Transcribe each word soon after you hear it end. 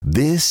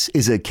This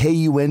is a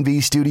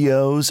KUNV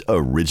Studios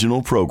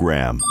original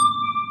program.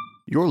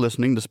 You're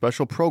listening to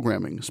special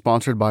programming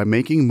sponsored by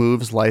Making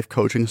Moves Life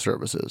Coaching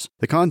Services.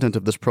 The content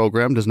of this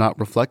program does not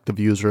reflect the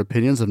views or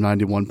opinions of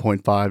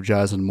 91.5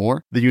 Jazz and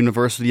More, the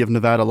University of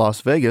Nevada,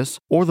 Las Vegas,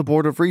 or the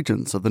Board of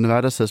Regents of the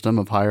Nevada System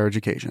of Higher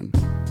Education.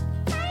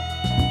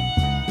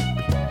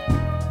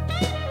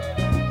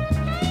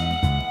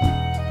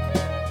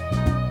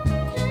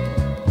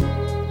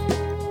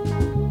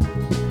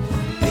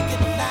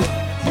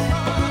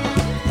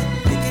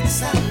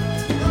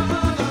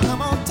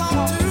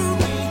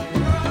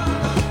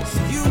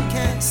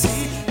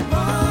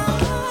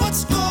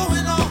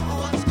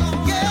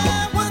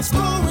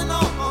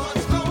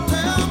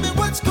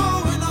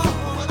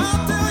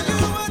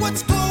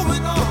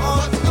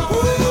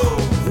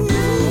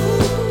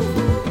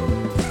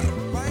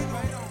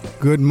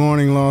 Good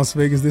morning, Las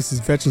Vegas. This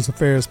is Veterans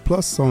Affairs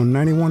Plus on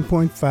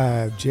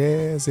 91.5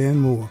 Jazz and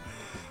More.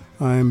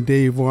 I'm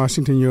Dave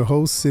Washington, your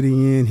host,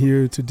 sitting in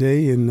here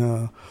today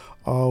and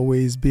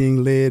always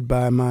being led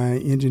by my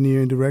engineer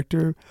and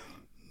director,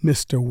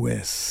 Mr.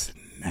 Wes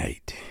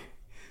Knight.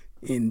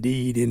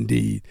 Indeed,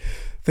 indeed.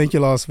 Thank you,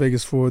 Las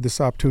Vegas, for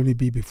this opportunity to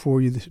be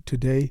before you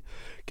today.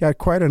 Got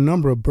quite a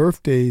number of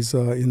birthdays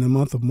in the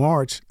month of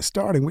March,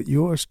 starting with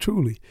yours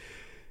truly.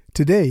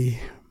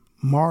 Today,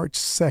 March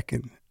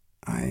 2nd.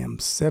 I am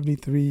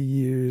 73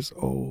 years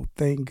old.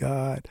 Thank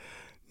God.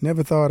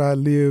 Never thought I'd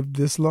live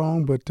this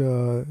long, but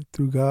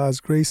through God's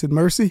grace and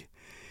mercy,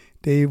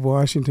 Dave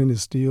Washington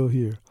is still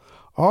here.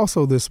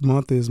 Also this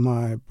month is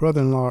my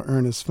brother-in-law,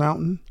 Ernest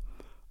Fountain,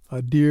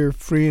 a dear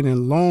friend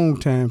and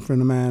longtime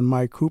friend of mine,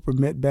 Mike Cooper,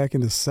 met back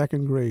in the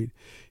second grade.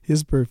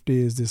 His birthday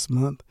is this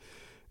month,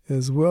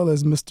 as well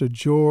as Mr.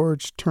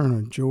 George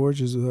Turner.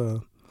 George is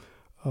a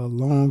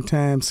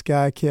longtime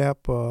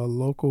SkyCap,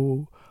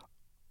 local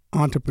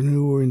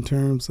entrepreneur in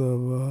terms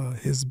of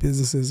his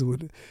businesses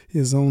with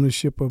his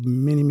ownership of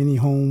many, many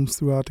homes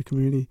throughout the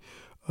community.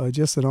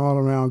 Just an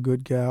all-around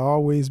good guy,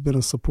 always been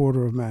a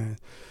supporter of mine.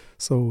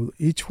 So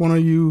each one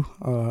of you,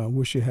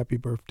 wish you a happy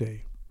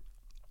birthday.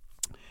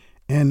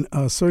 And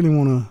certainly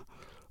want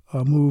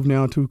to move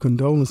now to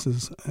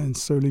condolences and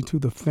certainly to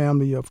the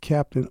family of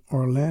Captain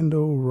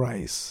Orlando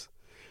Rice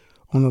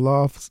on the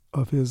loss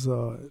of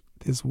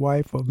his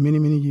wife of many,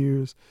 many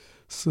years,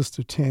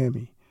 Sister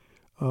Tammy.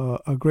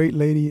 A great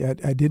lady.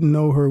 I didn't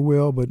know her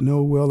well, but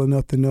know well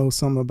enough to know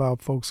something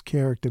about folks'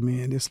 character,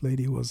 man. This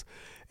lady was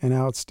an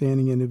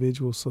outstanding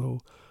individual.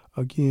 So,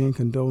 again,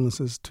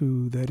 condolences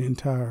to that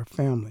entire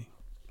family.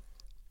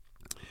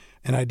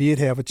 And I did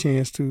have a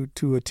chance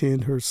to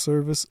attend her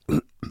service.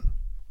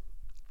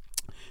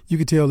 You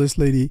could tell this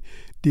lady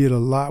did a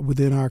lot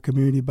within our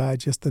community by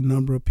just the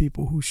number of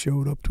people who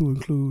showed up, to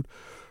include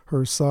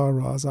her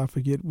sorors. I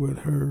forget what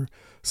her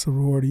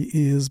sorority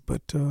is,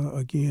 but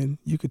again,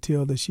 you could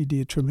tell that she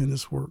did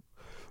tremendous work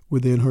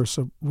within her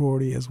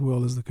sorority as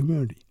well as the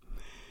community.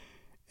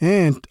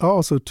 And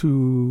also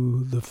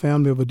to the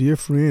family of a dear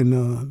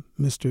friend,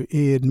 Mr.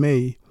 Ed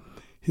May.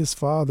 His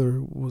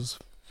father was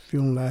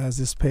funeralized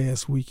this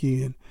past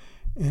weekend,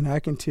 and I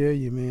can tell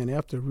you, man,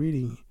 after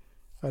reading,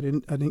 I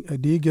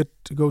did get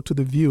to go to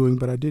the viewing,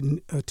 but I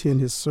didn't attend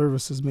his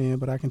services, man.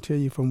 But I can tell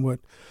you from what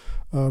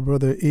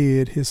Brother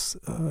Ed, his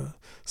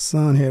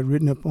son, had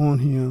written up on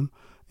him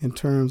in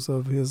terms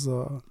of his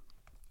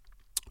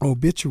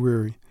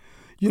obituary.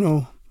 You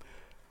know,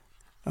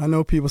 I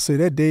know people say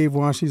that Dave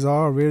Washington's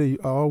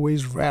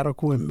always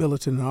radical and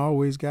militant and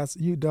always got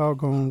you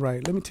doggone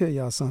right. Let me tell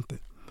y'all something.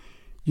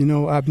 You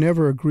know, I've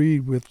never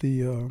agreed with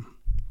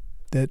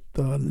that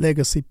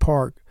Legacy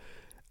Park.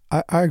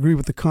 I agree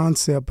with the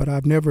concept, but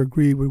I've never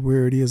agreed with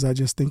where it is. I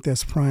just think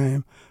that's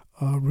prime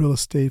real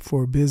estate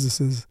for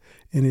businesses,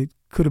 and it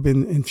could have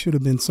been and should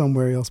have been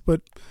somewhere else.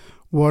 But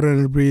water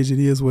under the bridge, it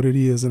is what it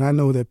is. And I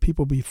know that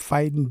people be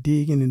fighting,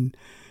 digging,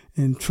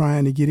 and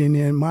trying to get in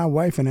there. And my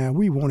wife and I,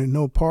 we wanted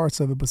no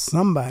parts of it, but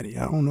somebody,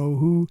 I don't know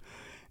who,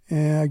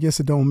 and I guess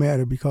it don't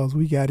matter because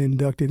we got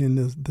inducted in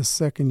the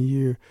second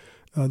year,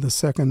 the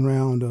second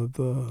round of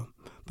the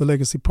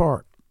Legacy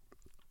Park.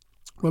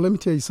 Well, let me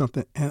tell you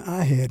something, and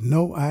I had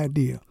no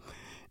idea.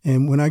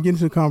 And when I get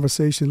into the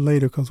conversation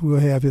later, because we'll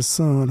have his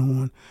son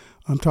on,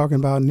 I'm talking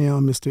about now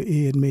Mr.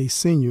 Ed May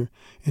Sr.,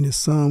 and his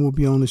son will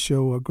be on the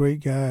show, a great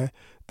guy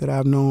that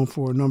I've known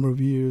for a number of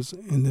years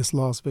in this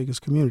Las Vegas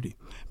community.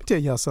 Let me tell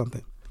y'all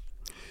something.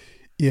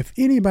 If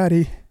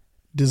anybody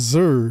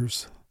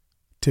deserves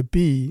to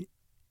be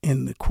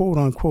in the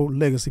quote-unquote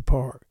Legacy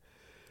Park,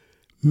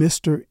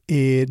 Mr.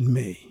 Ed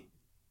May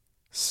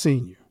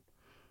Sr.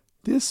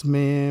 This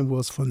man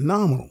was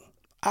phenomenal.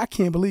 I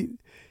can't believe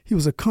he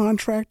was a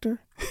contractor.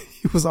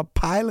 He was a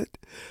pilot.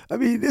 I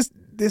mean,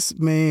 this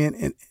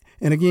man,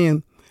 and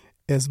again,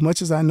 as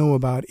much as I know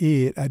about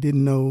Ed, I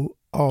didn't know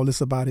all this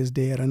about his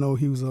dad. I know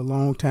he was a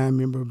longtime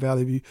member of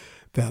Valley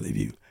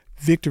View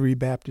Victory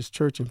Baptist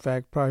Church. In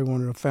fact, probably one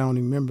of the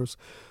founding members.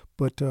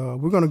 But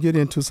we're going to get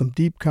into some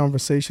deep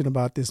conversation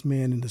about this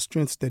man and the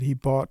strengths that he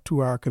brought to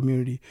our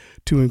community,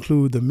 to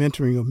include the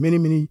mentoring of many,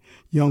 many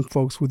young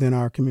folks within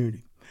our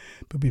community.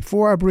 But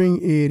before I bring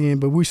Ed in,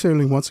 but we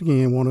certainly once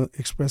again want to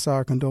express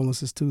our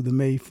condolences to the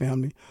May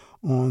family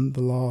on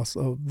the loss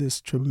of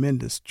this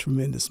tremendous,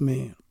 tremendous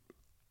man.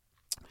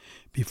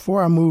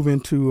 Before I move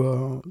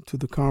into to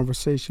the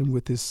conversation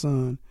with his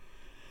son,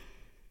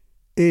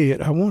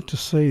 Ed, I want to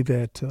say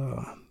that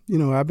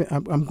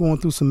I'm going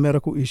through some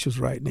medical issues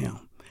right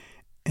now,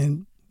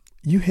 and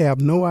you have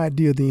no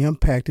idea the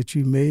impact that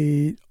you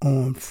made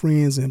on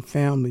friends and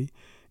family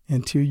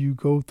until you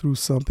go through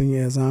something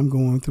as I'm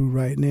going through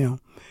right now.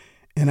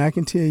 And I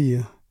can tell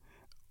you,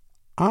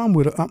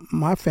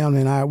 my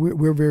family and I,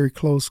 we're very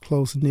close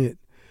knit,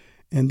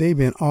 and they've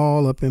been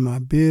all up in my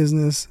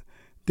business.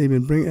 They've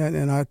been bringing,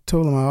 and I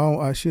told them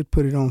I should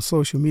put it on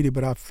social media,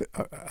 but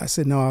I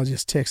said no, I'll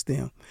just text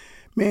them.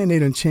 Man, they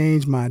done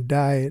changed my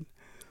diet.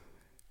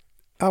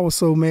 I was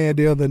so mad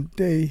the other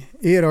day.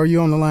 Ed, are you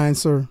on the line,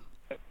 sir?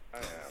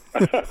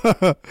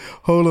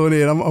 Hold on,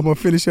 Ed. I'm going to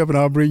finish up and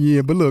I'll bring you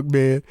in. But look,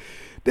 man,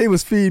 they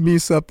was feeding me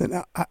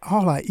something.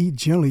 All I eat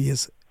generally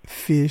is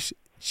fish,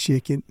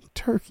 chicken,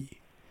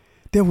 turkey.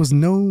 There was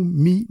no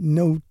meat,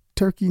 no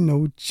turkey,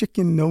 no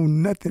chicken, no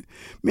nothing.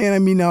 Man,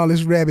 I'm eating all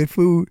this rabbit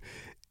food.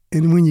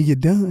 And when you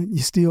get done,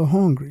 you're still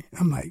hungry.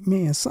 I'm like,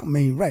 man, something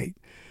ain't right.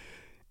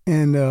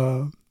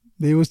 And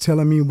they was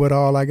telling me what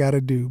all I got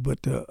to do. But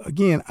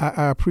again,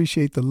 I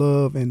appreciate the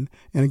love. And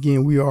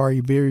again, we are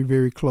a very,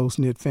 very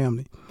close-knit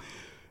family.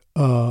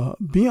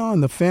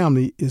 Beyond the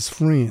family is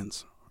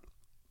friends.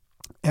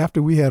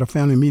 After we had a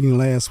family meeting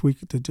last week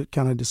to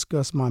kind of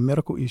discuss my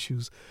medical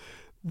issues,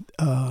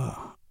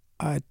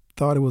 I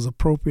thought it was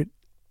appropriate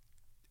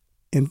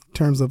in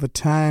terms of a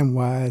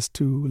time-wise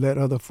to let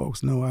other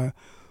folks know.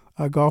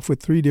 I golf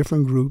with 3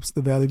 different groups: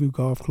 the Valley View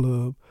Golf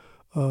Club,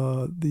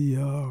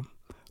 the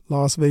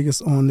Las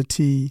Vegas on the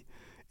Tee,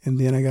 and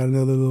then I got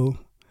another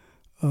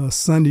little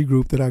Sunday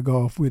group that I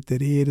golf with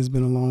that Ed has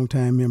been a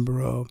long-time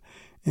member of.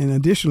 And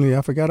additionally,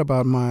 I forgot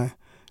about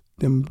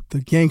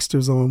the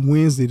gangsters on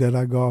Wednesday that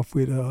I golf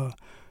with,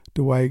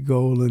 Dwight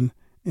Golan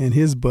and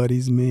his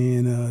buddies,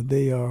 man.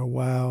 They are a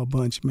wild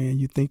bunch, man.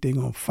 You think they're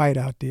going to fight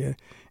out there,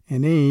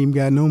 and they ain't even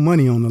got no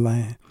money on the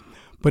line.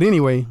 But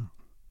anyway,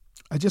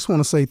 I just want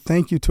to say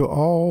thank you to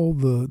all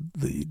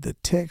the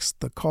texts,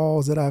 the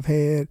calls that I've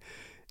had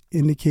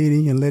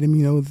indicating and letting me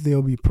know that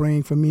they'll be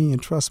praying for me. And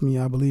trust me,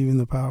 I believe in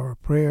the power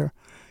of prayer,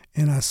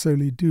 and I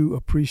certainly do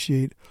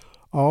appreciate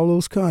all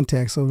those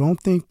contacts. So don't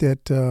think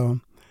that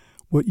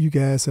what you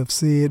guys have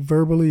said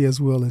verbally as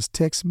well as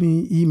text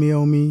me,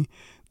 email me,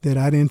 that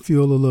I didn't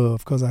feel the love,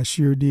 because I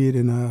sure did.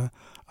 And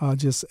I'll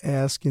just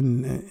ask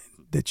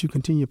that you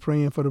continue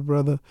praying for the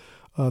brother.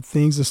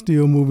 Things are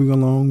still moving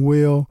along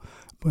well,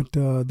 but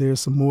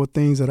there's some more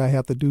things that I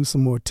have to do,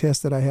 some more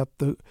tests that I have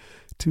to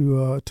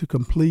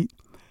complete.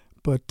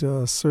 But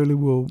certainly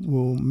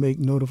we'll make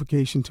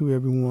notification to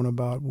everyone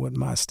about what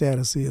my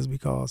status is,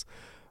 because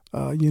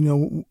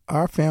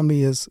our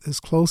family is as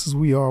close as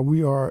we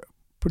are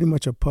pretty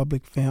much a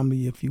public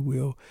family, if you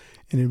will.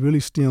 And it really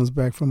stems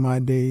back from my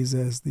days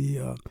as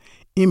the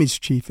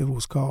image chief, it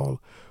was called,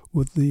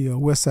 with the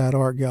West Side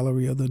Art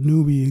Gallery of the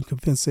Nubian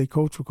Confensei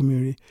Cultural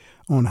Community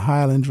on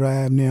Highland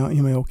Drive, now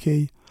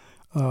MLK,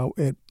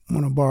 at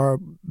one of Bar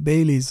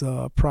Bailey's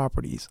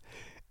properties.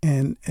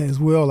 And as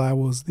well, I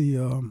was the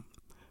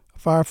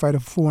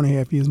firefighter for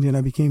 4.5 years, and then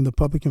I became the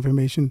public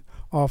information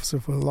officer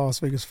for the Las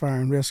Vegas Fire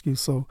and Rescue.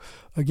 So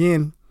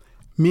again,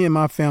 me and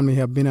my family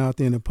have been out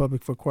there in the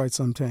public for quite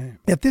some time.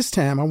 At this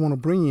time, I want to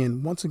bring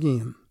in, once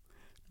again,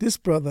 this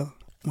brother.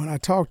 When I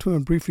talked to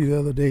him briefly the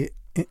other day,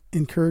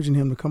 encouraging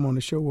him to come on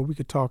the show where we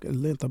could talk at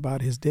length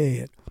about his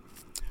dad,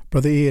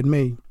 Brother Ed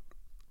May.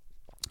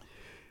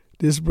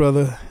 This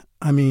brother,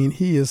 I mean,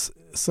 he is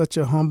such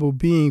a humble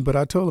being, but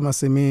I told him, I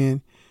said,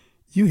 man,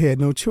 you had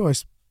no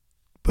choice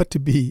but to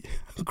be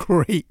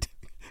great,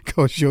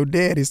 because your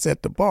daddy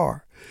set the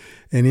bar,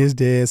 and his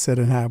dad set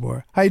a high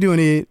bar. How you doing,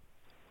 Ed?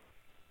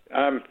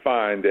 I'm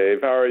fine,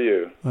 Dave. How are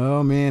you?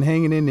 Oh, man,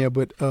 hanging in there.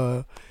 But,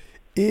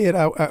 Ed,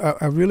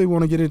 I really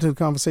want to get into the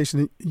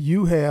conversation.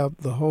 You have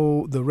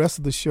the rest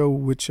of the show,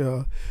 which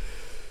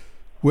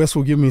Wes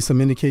will give me some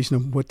indication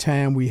of what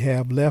time we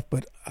have left,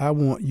 but I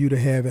want you to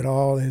have it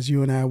all as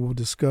you and I will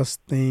discuss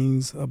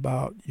things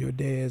about your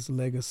dad's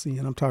legacy.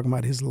 And I'm talking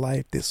about his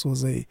life. This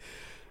was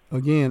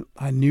again,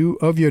 I knew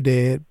of your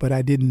dad, but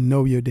I didn't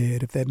know your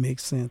dad, if that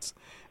makes sense.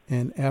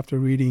 And after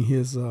reading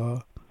his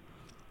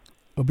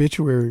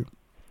obituary,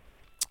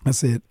 I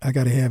said, I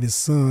got to have his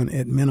son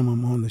at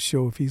minimum on the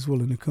show if he's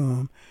willing to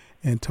come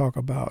and talk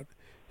about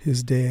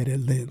his dad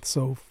at length.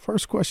 So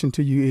first question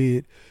to you,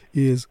 Ed,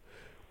 is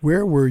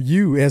where were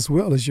you as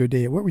well as your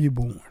dad? Where were you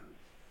born?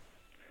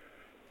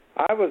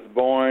 I was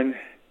born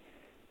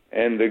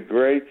in the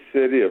great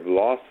city of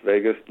Las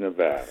Vegas,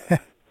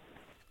 Nevada,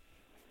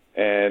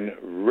 and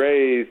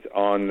raised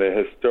on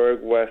the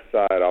historic west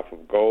side off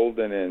of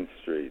Golden Inn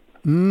Street.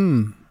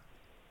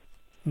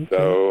 Okay.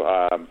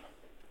 So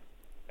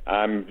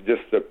I'm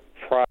just a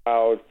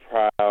proud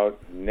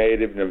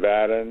native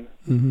Nevadan.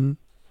 Mm-hmm.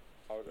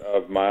 Proud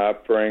of my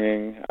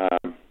upbringing.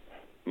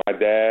 My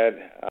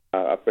dad,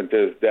 up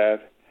until his death,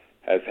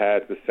 has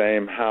had the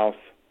same house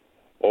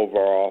over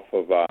off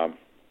of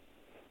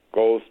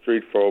Gold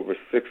Street for over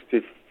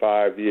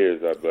 65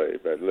 years, I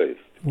believe, at least.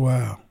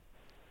 Wow.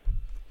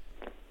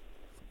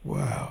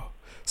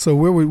 So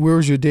where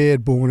was your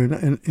dad born?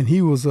 And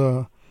he was,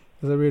 as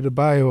I read the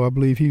bio, I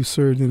believe he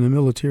served in the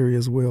military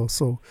as well.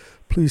 So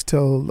please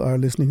tell our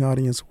listening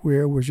audience,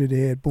 where was your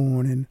dad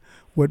born and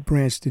what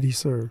branch did he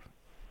serve?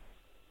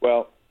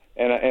 Well,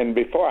 and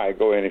before I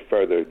go any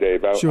further,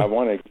 Dave, Sure. I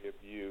want to give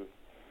you,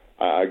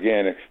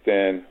 again,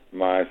 extend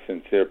my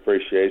sincere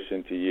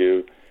appreciation to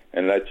you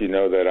and let you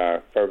know that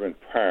our fervent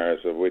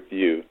prayers are with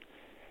you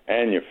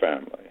and your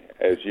family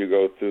as you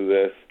go through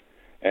this.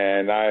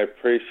 And I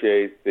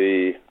appreciate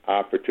the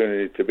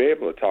opportunity to be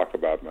able to talk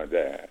about my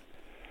dad.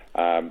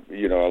 A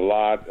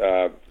lot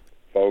of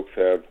folks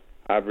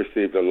I've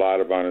received a lot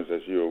of honors,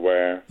 as you're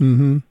aware.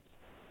 Mm-hmm.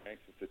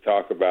 Anxious to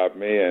talk about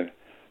me, and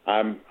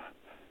I'm,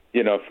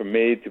 for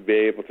me to be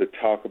able to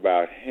talk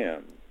about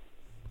him,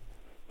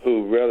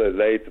 who really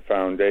laid the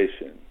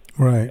foundation,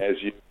 Right.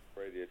 as you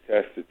already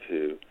attested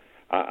to,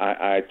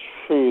 I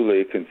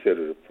truly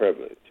consider it a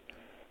privilege.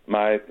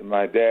 My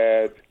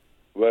dad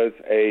was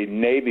a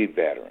Navy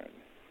veteran.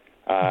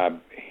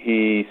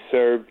 He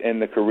served in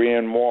the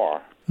Korean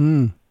War.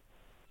 Mm.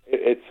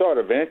 It's sort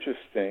of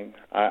interesting.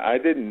 I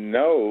didn't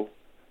know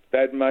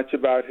that much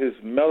about his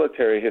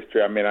military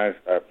history. I mean, I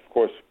of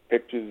course,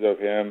 pictures of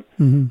him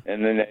Mm-hmm.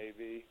 in the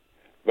Navy,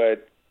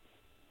 but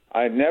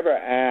I never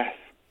asked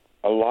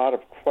a lot of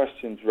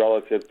questions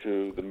relative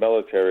to the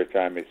military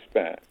time he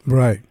spent.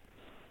 Right.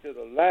 To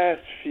the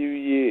last few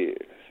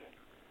years,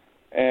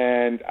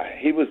 and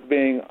he was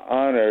being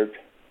honored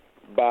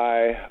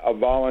by a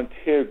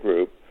volunteer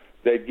group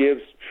that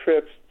gives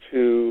trips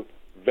to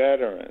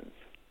veterans.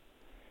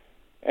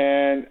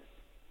 And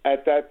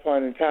at that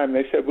point in time,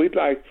 they said, we'd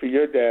like for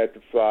your dad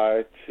to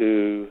fly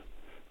to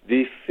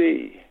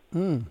D.C.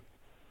 Mm.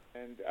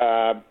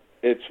 And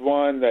it's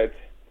one that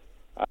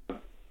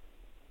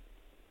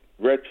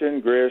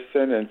Richard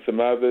Grierson and some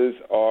others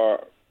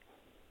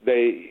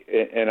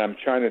and I'm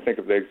trying to think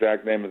of the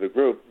exact name of the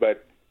group,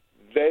 but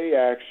they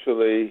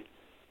actually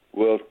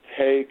will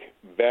take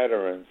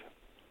veterans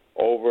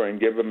over and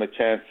give them a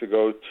chance to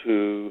go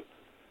to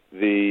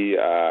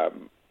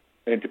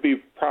and to be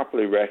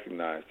properly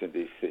recognized in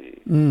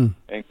D.C. Mm.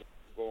 and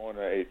go on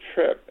a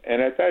trip.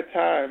 And at that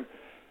time,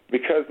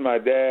 because my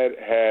dad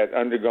had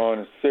undergone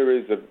a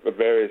series of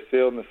various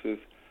illnesses,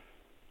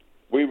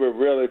 we were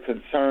really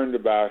concerned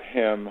about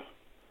him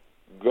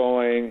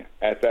going.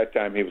 At that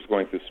time, he was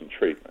going through some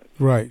treatment.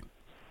 Right.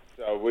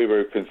 So we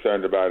were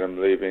concerned about him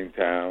leaving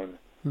town,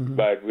 Mm-hmm.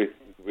 but we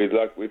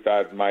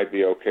thought it might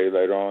be okay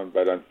later on.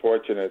 But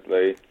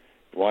unfortunately,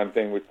 one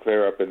thing would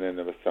clear up, and then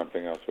there was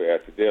something else we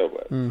had to deal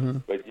with. Mm-hmm.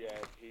 But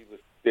yet he was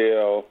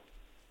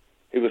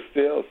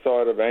still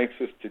sort of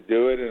anxious to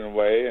do it in a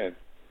way, and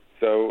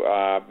so.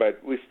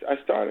 But I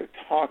started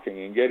talking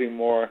and getting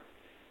more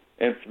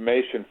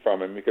information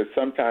from him, because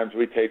sometimes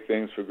we take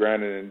things for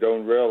granted and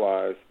don't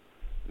realize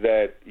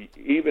that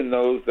even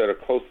those that are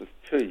closest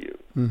to you,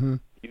 Mm-hmm.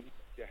 you need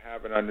to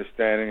have an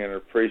understanding and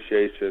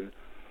appreciation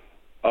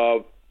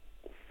of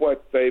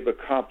what they've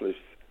accomplished,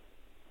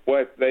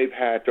 what they've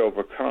had to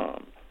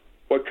overcome,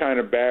 what kind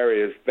of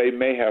barriers they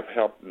may have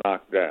helped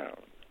knock down.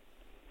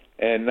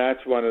 And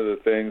that's one of the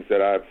things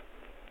that I've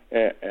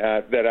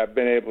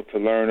been able to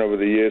learn over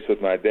the years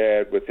with my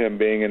dad, with him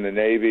being in the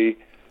Navy,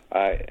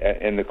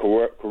 in the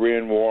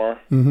Korean War,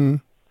 Mm-hmm.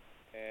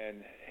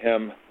 and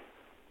him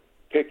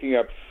picking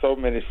up so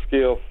many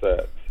skill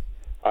sets.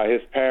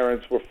 His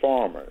parents were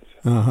farmers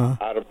Uh-huh.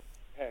 out of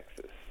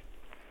Texas,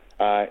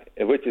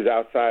 which is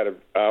outside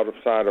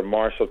of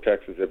Marshall,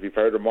 Texas. Have you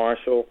heard of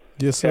Marshall?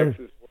 Yes, sir.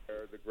 Texas,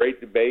 where the Great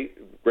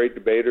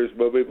Debaters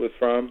movie was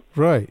from.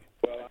 Right.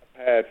 Well,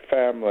 I've had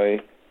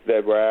family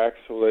that were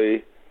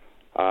actually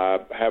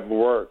have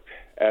worked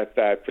at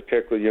that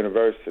particular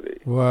university.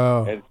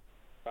 Wow. And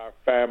our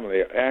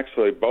family,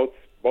 actually, both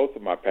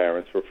of my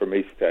parents were from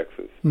East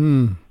Texas.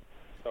 Mm.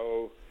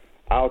 So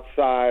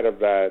outside of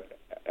that,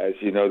 as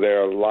you know, there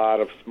are a lot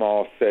of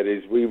small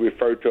cities. We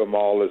refer to them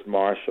all as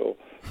Marshall,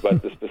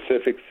 but the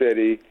specific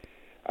city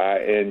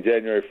in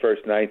January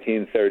 1st,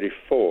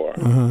 1934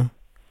 Uh-huh.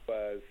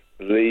 was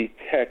Lee,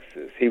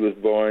 Texas. He was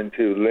born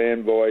to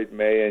Lynn Boyd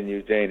May and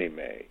Eugenie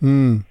May,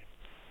 Mm.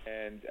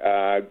 and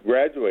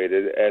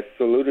graduated as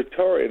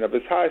salutatorian of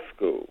his high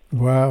school.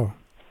 Wow.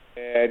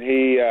 And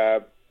he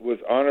was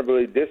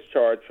honorably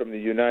discharged from the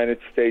United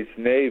States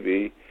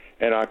Navy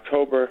in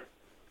October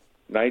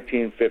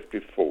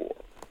 1954.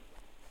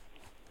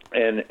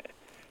 And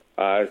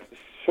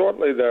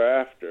shortly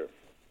thereafter,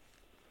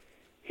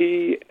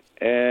 he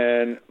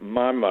and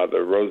my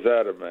mother,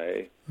 Rosetta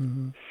May,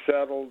 Mm-hmm.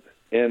 settled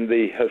in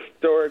the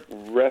historic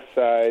West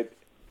Side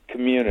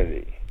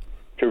community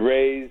to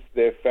raise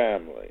their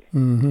family.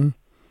 Mm-hmm.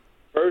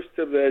 First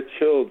of their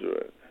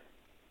children,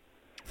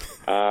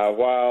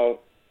 while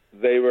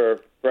they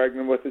were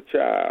pregnant with a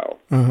child,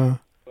 Uh-huh.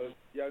 was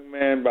a young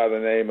man by the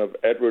name of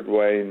Edward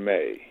Wayne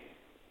May,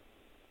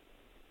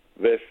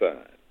 their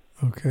son.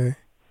 Okay.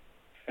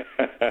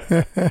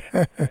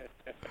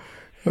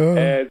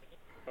 And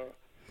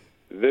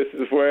this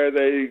is where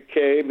they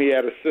came. He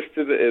had a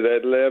sister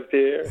that lived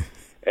here,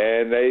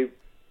 and they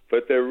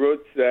put their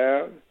roots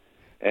down.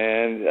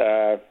 And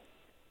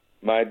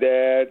my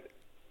dad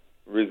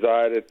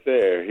resided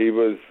there. He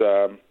was,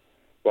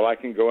 I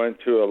can go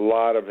into a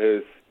lot of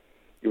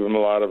give him a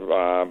lot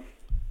of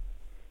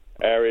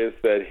areas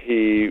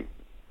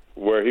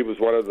where he was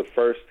one of the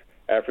first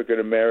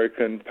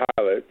African-American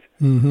pilots,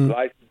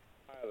 licensed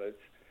pilots.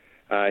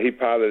 He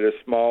piloted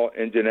a small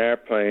engine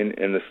airplane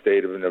in the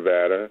state of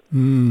Nevada.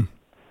 In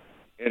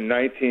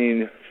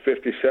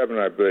 1957,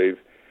 I believe,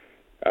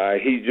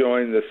 he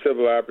joined the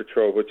Civil Air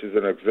Patrol, which is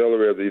an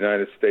auxiliary of the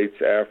United States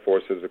Air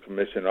Force, as a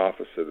commissioned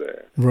officer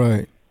there.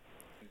 Right.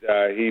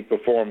 He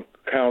performed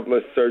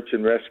countless search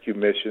and rescue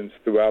missions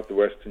throughout the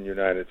western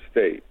United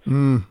States.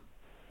 In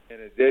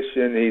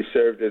addition, he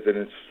served as an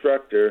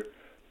instructor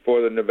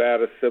for the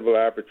Nevada Civil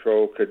Air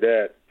Patrol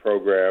Cadet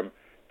Program,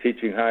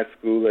 teaching high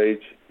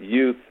school-age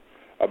youth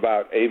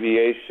about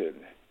aviation.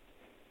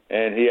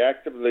 And he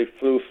actively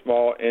flew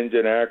small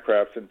engine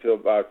aircrafts until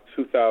about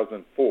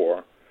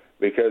 2004,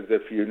 because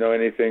if you know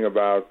anything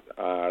about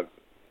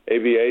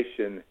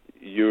aviation,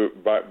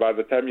 by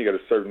the time you get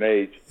a certain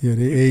age... Yeah,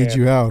 they age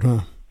you out,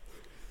 huh?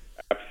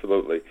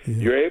 Absolutely. Yeah.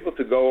 You're able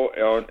to go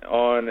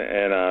on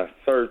and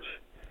search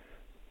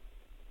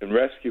and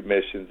rescue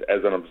missions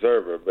as an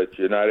observer, but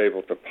you're not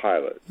able to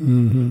pilot.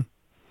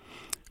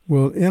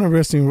 Well,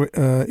 interesting,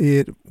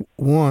 Ed,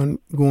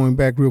 going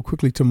back real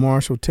quickly to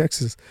Marshall,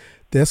 Texas,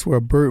 that's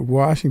where Bert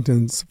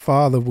Washington's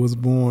father was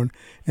born.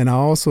 And I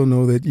also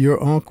know that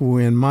your uncle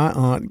and my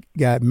aunt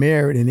got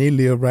married, and they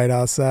live right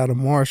outside of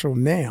Marshall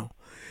now.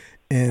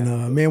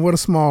 And, man, what a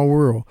small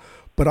world.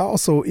 But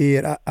also,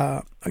 Ed,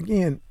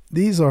 again,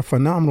 these are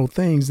phenomenal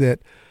things that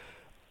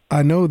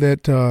I know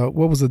that,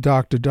 what was the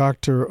doctor?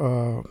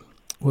 Doctor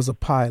was a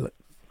pilot.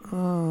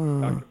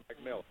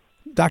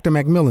 Dr.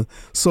 McMillan.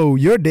 So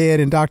your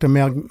dad and Dr.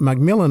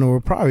 McMillan were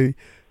probably,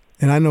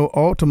 and I know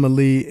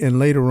ultimately and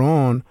later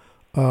on,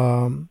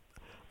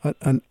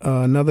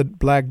 another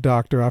black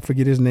doctor, I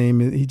forget his name,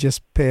 he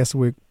just passed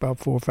away about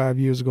 4 or 5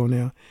 years ago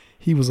now.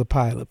 He was a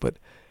pilot. But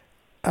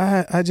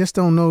I just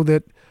don't know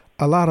that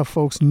a lot of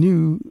folks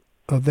knew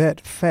of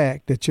that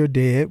fact that your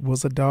dad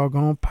was a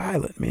doggone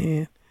pilot,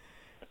 man.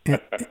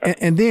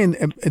 And then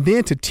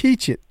to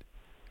teach it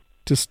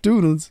to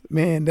students,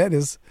 man, that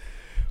is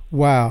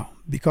wow.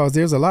 Because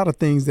there's a lot of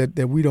things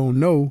that we don't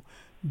know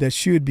that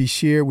should be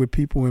shared with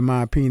people, in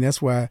my opinion.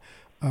 That's why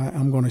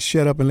I'm going to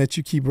shut up and let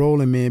you keep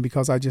rolling, man,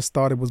 because I just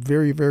thought it was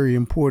very, very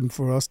important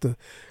for us to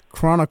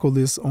chronicle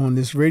this on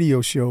this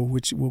radio show,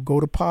 which will go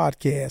to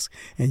podcast,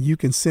 and you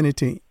can send it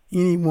to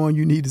anyone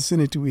you need to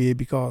send it to, Ed,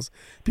 because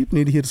people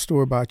need to hear the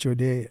story about your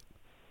dad.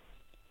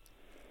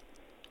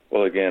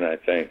 Well, again, I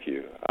thank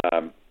you.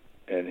 And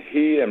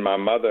he and my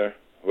mother,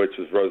 which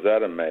was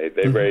Rosetta May,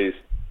 they raised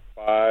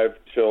 5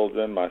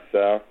 children,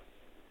 myself,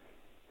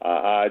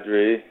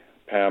 Audrey,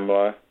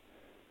 Pamela,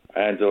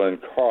 Angela, and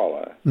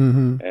Carla.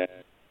 And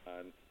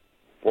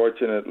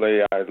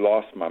unfortunately, I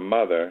lost my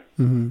mother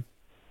to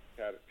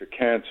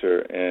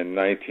cancer in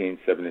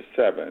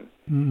 1977.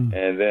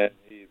 And then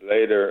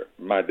later,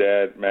 my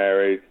dad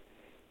married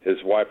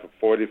his wife of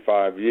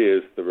 45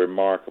 years, the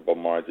remarkable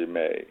Margie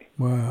May.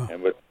 Wow.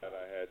 And with that,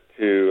 I had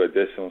 2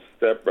 additional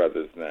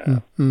stepbrothers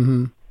now.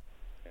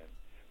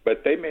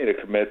 But they made a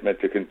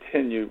commitment to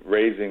continue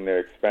raising their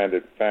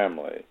expanded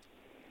family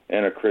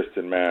in a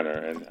Christian manner.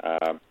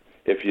 And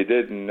if you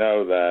didn't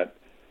know that,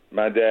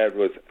 my dad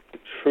was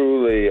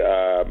truly,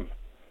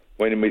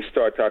 when we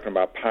start talking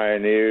about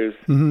pioneers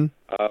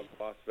of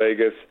Las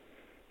Vegas,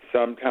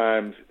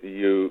 sometimes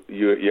you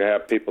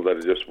have people that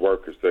are just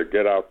workers that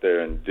get out there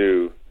and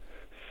do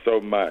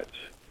so much.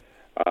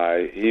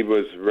 He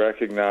was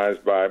recognized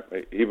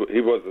he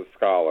was a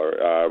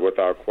scholar,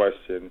 without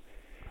question.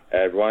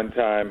 At one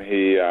time,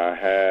 he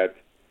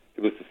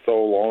was the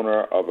sole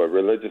owner of a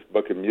religious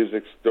book and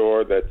music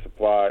store that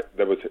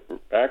was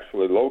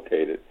actually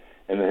located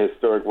in the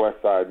historic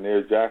West Side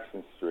near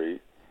Jackson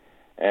Street,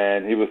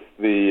 and he was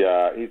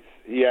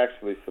he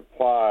actually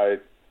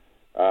supplied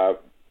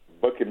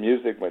book and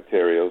music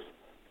materials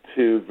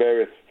to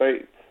various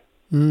faiths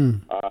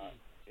in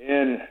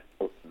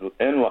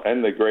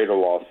the greater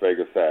Las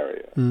Vegas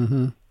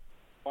area.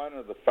 One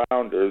of the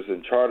founders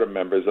and charter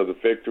members of the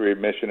Victory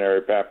Missionary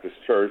Baptist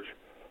Church,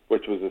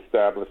 which was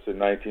established in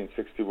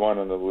 1961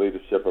 under the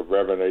leadership of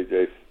Reverend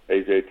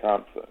A.J.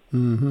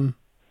 Thompson.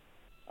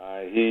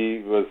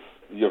 He was,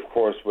 of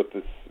course, with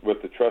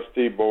the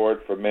trustee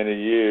board for many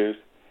years.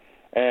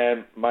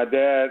 And my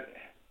dad,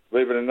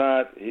 believe it or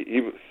not, he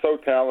was so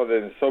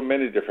talented in so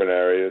many different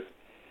areas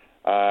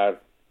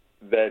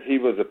that he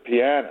was a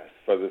pianist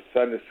for the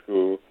Sunday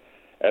school,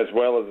 as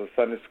well as a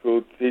Sunday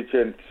school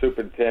teacher and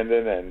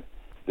superintendent and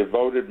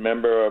devoted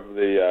member of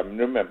the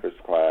new members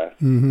class,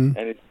 and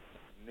he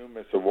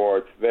numerous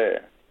awards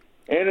there.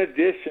 In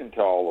addition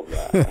to all of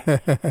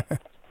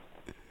that,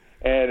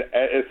 and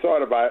it's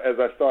sort of as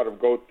I sort of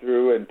go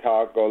through and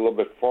go a little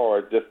bit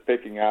forward, just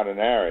picking out an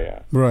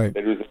area that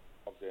he was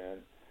involved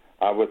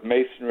in with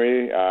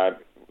masonry.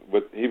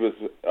 He was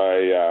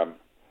a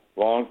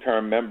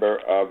long-term member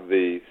of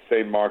the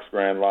St. Mark's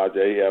Grand Lodge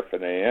AF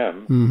and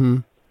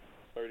AM,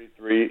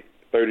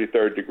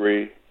 33rd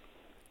degree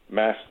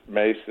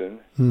Mason,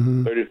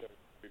 33rd degree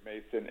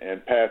Mason,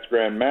 and past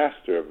Grand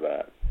Master of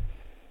that.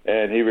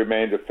 And he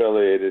remained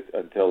affiliated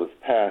until his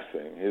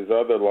passing. His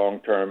other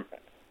long-term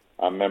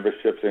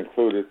memberships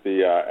included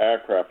the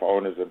Aircraft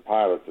Owners and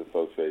Pilots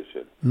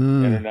Association,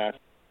 International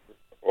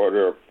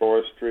Order of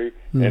Forestry,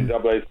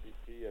 NAACP,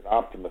 and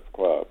Optimist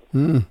Club.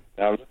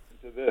 Now, listen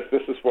to this.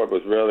 This is what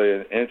was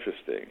really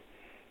interesting.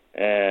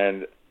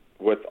 And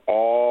with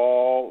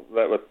all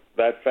that, with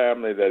that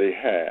family that he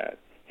had,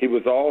 he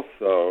was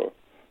also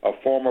a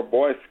former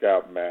Boy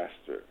Scout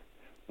master,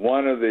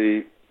 one of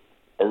the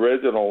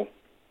original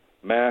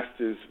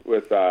masters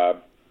with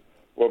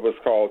what was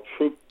called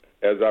Troop,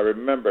 as I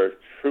remember,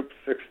 Troop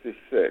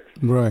 66.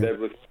 Right. That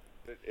was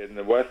in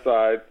the West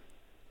Side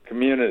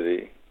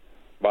community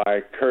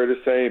by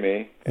Curtis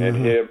Amy and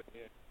him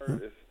and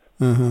Curtis,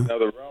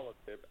 another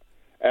relative,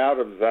 out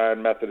of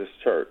Zion Methodist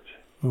Church.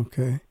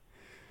 Okay.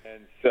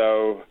 And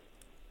so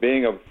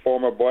being a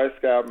former Boy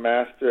Scout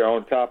master,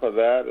 on top of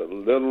that, a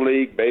Little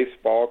League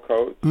baseball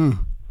coach.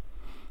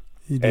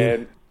 He did.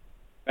 And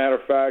matter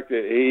of fact,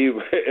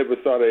 it was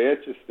sort of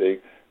interesting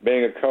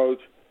being a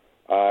coach.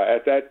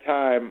 At that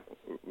time,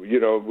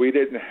 we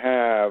didn't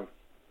have,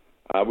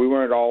 we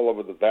weren't all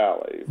over the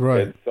valley.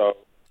 Right. And so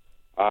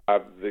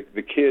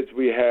the kids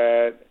we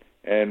had,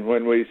 and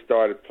when we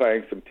started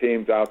playing some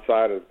teams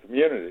outside of the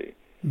community,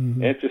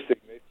 interesting,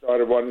 they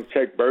started wanting to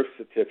check birth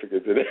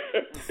certificates and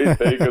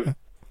everything, because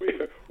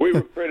we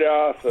were pretty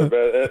awesome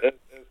as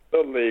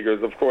little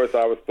leaguers. Of course,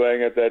 I was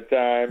playing at that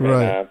time.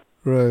 Right,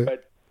 right.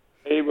 But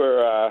they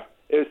were,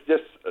 it's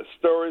just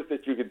stories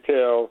that you could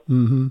tell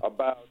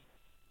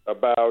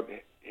about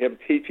him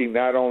teaching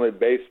not only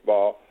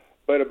baseball,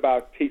 but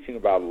about teaching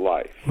about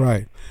life.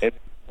 Right. And the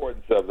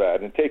importance of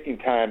that, and taking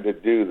time to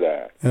do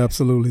that.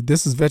 Absolutely.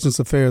 This is Veterans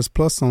Affairs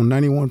Plus on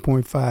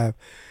 91.5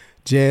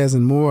 Jazz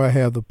and More. I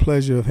have the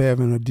pleasure of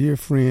having a dear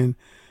friend,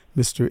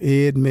 Mr.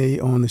 Ed May,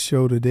 on the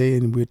show today,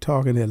 and we're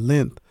talking at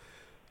length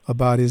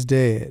about his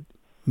dad,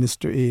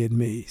 Mr. Ed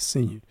May,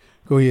 Sr.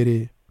 Go ahead,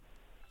 Ed.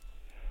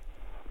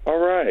 All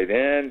right.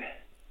 And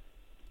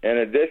in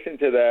addition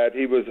to that,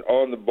 he was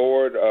on the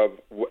board of,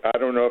 I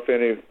don't know if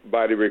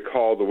anybody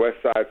recall, the West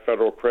Side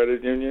Federal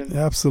Credit Union.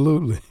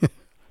 Absolutely.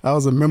 I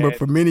was a member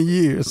for many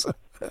years.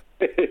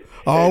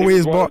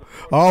 always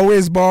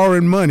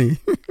borrowing money.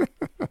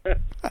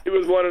 He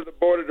was one of the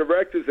board of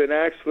directors and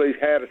actually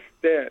had a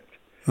stint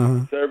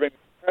serving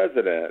as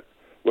president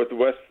with the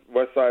West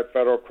Side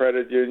Federal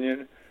Credit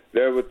Union,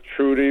 there with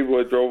Trudy,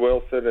 Woodrow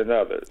Wilson, and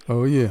others.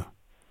 Oh, yeah.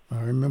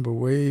 I remember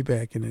way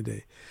back in the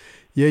day.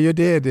 Yeah, your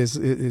dad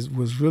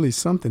was really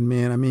something,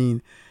 man. I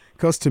mean,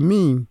 because to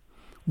me,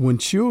 when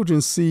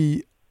children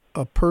see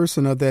a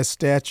person of that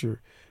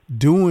stature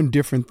doing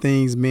different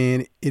things,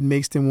 man, it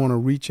makes them want to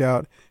reach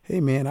out.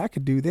 Hey, man, I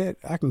could do that.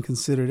 I can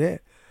consider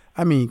that.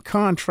 I mean,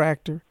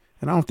 contractor,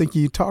 and I don't think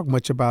you talk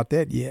much about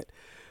that yet.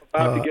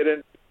 About to get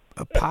in.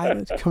 A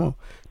pilot? Come on.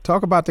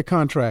 Talk about the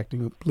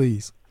contracting,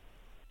 please.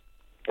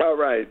 All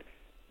right.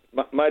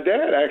 My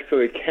dad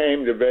actually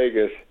came to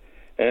Vegas,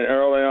 and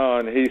early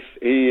on he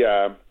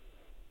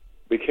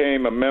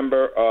became a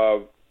member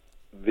of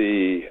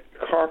the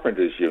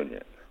Carpenters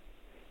Union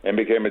and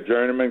became a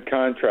journeyman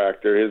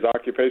contractor. His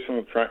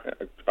occupational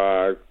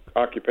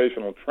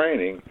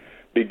training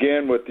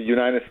began with the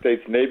United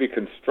States Navy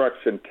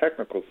Construction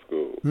Technical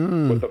School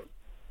with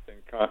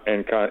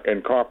in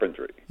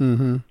carpentry.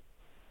 Mm-hmm.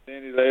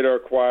 Then he later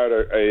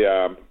acquired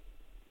a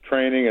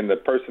training in the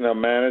personnel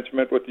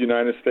management with the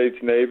United States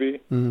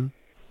Navy. Mm-hmm.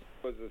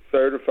 Was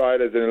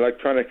certified as an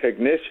electronic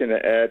technician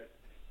at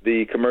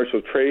the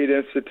Commercial Trade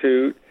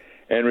Institute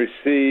and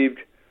received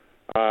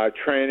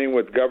training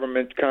with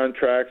government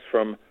contracts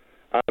from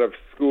out of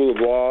School of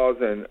Laws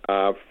and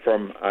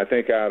from, I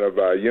think, out of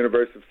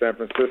University of San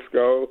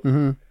Francisco.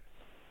 Mm-hmm.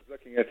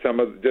 Looking at some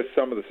of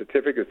the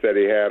certificates that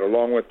he had,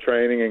 along with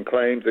training in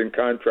claims and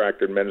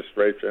contract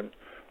administration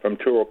from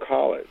Touro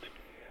College.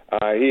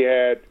 He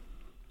had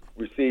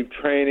received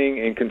training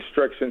in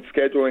construction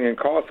scheduling and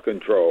cost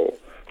control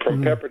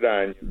from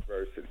Pepperdine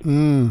University.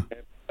 And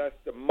that's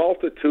a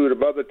multitude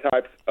of other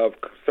types of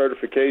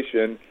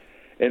certification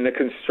in the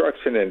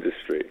construction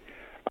industry.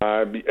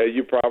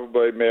 You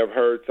probably may have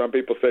heard some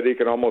people said he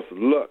can almost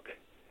look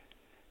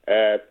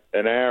at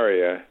an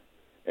area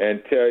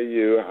and tell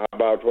you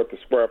about what the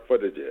square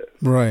footage is.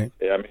 Right.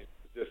 I mean,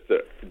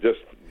 just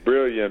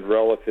brilliant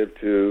relative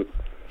to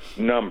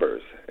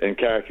numbers and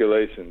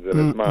calculations in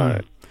his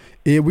mind.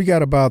 Yeah, we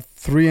got about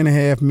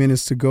 3.5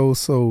 minutes to go,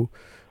 so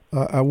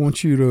I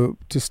want you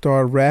to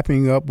start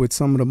wrapping up with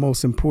some of the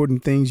most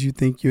important things you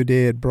think your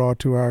dad brought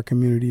to our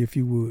community, if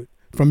you would.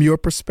 From your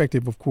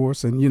perspective, of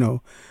course, and, you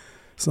know,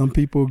 some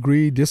people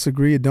agree,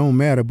 disagree, it don't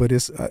matter, but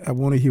I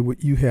want to hear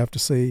what you have to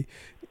say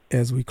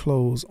as we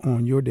close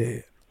on your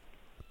dad.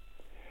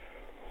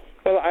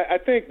 Well, I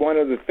think one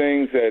of the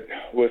things that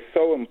was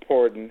so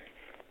important,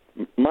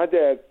 my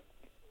dad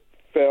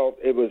felt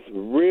it was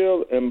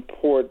real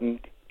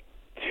important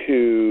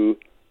to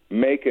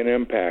make an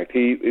impact.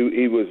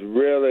 He was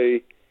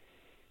really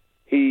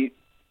he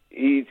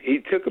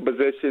took a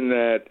position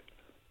that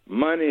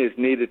money is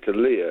needed to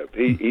live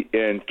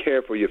and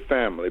care for your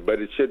family, but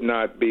it should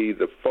not be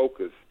the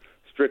focus,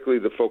 strictly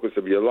the focus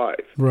of your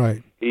life.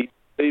 Right. He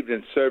believed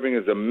in serving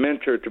as a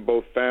mentor to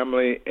both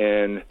family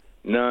and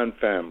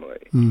non-family.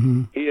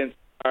 Mm-hmm. He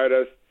inspired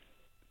us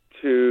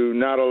to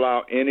not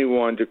allow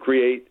anyone to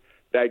create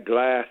that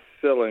glass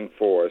ceiling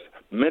for us,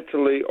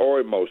 mentally or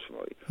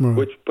emotionally, right.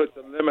 which puts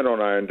a limit on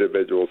our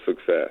individual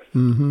success.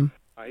 Mm-hmm.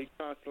 He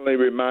constantly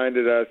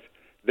reminded us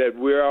that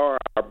we are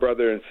our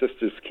brother and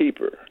sister's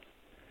keeper.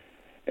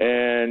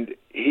 And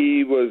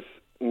he was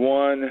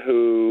one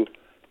who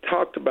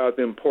talked about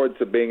the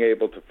importance of being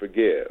able to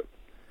forgive.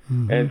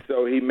 Mm-hmm. And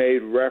so he made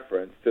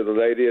reference to the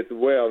lady at the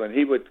well, and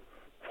he would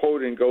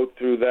quote and go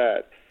through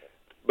that.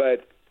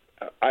 But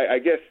I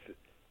guess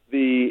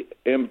the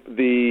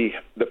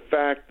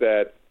fact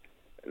that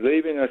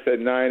leaving us at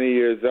 90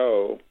 years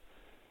old,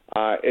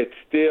 it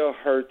still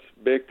hurts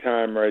big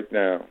time right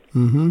now.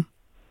 Mm-hmm.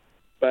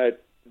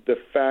 But the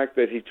fact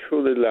that he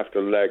truly left a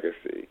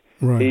legacy.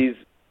 Right. He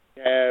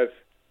has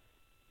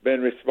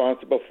been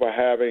responsible for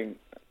having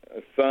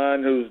a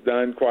son who's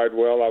done quite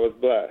well. I was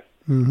blessed.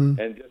 Mm-hmm.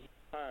 And just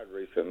retired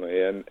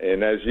recently.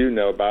 And as you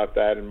know about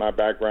that in my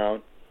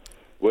background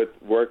with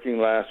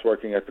working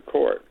at the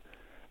court.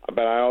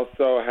 But I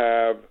also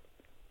have,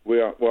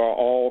 we're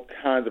all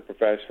kinds of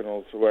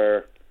professionals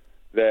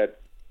that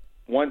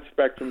one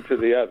spectrum to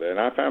the other. And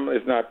our family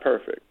is not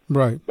perfect.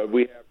 Right. But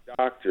we have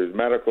doctors,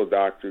 medical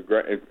doctors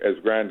as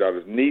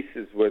granddaughters,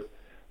 nieces with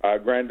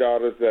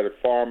granddaughters that are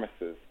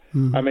pharmacists.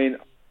 Mm-hmm. I mean,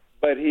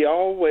 but he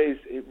always,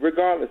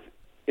 regardless,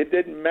 it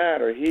didn't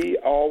matter. He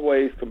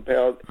always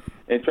compelled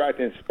and tried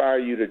to inspire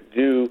you to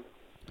do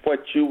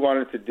what you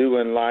wanted to do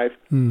in life,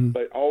 mm-hmm.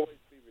 but always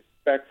be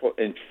respectful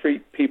and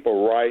treat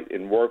people right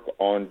and work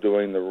on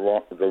doing the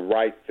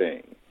right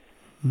thing.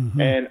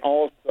 Mm-hmm. And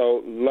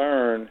also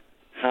learn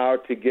how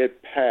to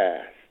get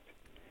past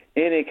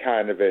any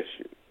kind of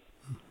issue.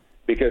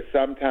 Because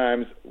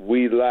sometimes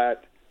we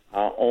let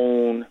our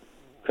own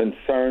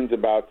concerns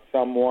about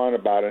someone,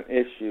 about an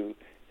issue,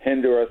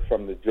 hinder us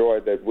from the joy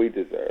that we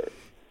deserve.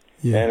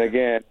 Yeah. And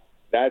again,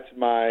 that's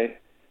my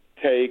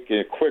take and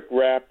a quick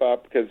wrap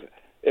up, because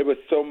it was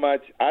so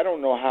much. I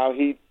don't know how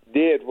he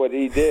did what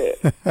he did.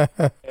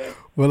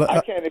 Well, I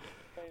can't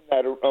explain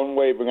that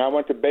unwavering. I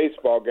went to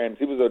baseball games.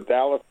 He was a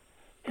Dallas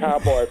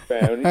Cowboy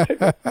fan. I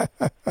don't know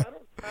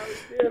how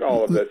he did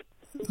all of this.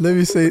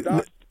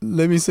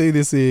 Let me say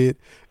this, Ed.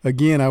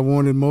 Again, I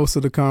wanted most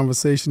of the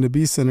conversation to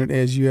be centered,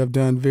 as you have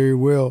done very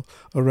well,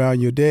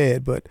 around your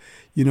dad. But,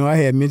 I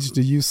had mentioned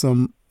to you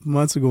some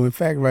months ago, in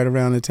fact, right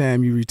around the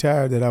time you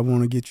retired, that I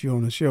want to get you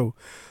on the show.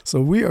 So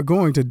we are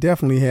going to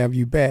definitely have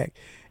you back.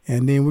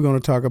 And then we're going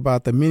to talk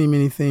about the many,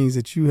 many things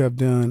that you have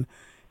done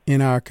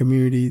in our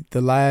community,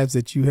 the lives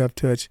that you have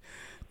touched,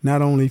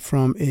 not only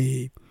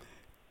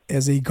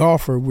as a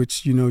golfer,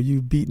 which,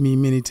 you beat me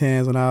many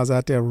times when I was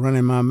out there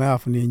running my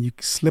mouth, and then you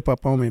slip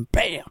up on me and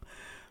bam.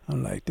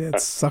 I'm like,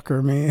 that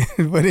sucker, man.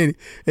 But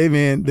hey,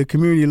 man, the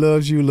community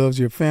loves you, loves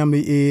your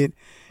family, Ed.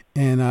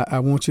 And I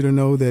want you to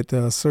know that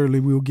certainly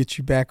we'll get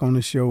you back on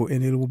the show,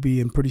 and it will be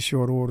in pretty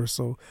short order.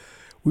 So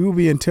we will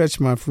be in touch,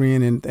 my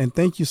friend. And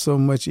thank you so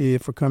much,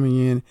 Ed, for coming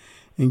in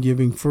and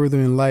giving further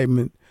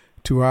enlightenment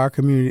to our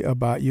community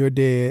about your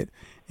dad.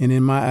 And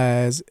in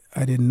my eyes,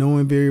 I didn't know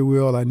him very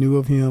well. I knew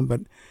of him,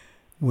 but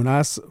when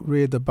I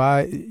read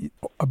the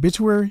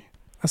obituary,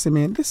 I said,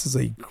 man, this is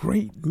a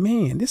great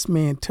man. This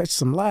man touched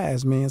some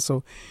lives, man.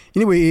 So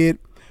anyway, Ed,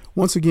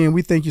 once again,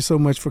 we thank you so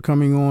much for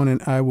coming on,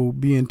 and I will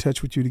be in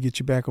touch with you to get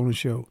you back on the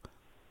show.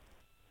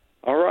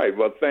 All right.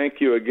 Well, thank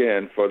you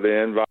again for the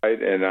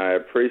invite, and I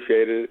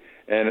appreciate it.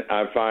 And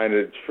I find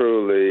it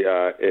truly,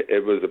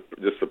 it was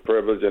just a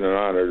privilege and an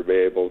honor to be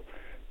able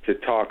to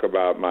talk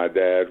about my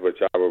dad, which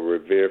I will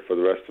revere for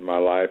the rest of my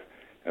life,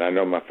 and I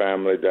know my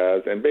family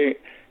does. And being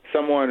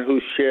someone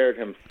who shared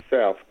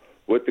himself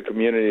with the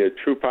community, a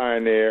true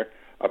pioneer,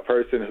 a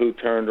person who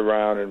turned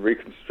around and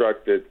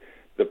reconstructed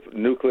the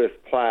Nucleus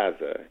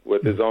Plaza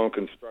with his own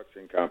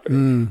construction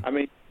company. I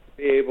mean,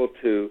 be able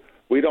to,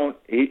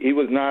 he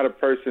was not a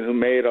person who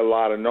made a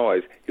lot of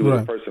noise. He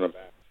was a person of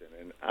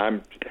action.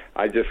 And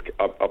I just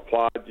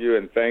applaud you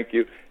and thank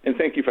you. And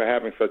thank you for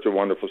having such a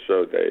wonderful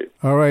show, Dave.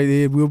 All right,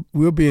 Ed,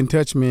 we'll be in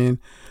touch, man.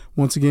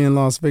 Once again,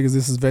 Las Vegas,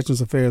 this is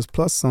Veterans Affairs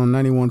Plus on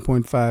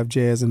 91.5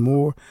 Jazz and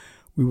More.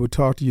 We will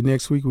talk to you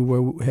next week. We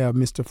will have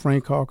Mr.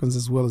 Frank Hawkins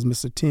as well as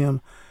Mr.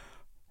 Tim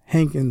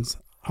Hankins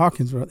on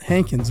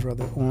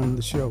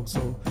the show.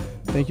 So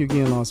thank you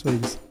again, Las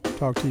Vegas.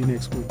 Talk to you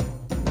next week.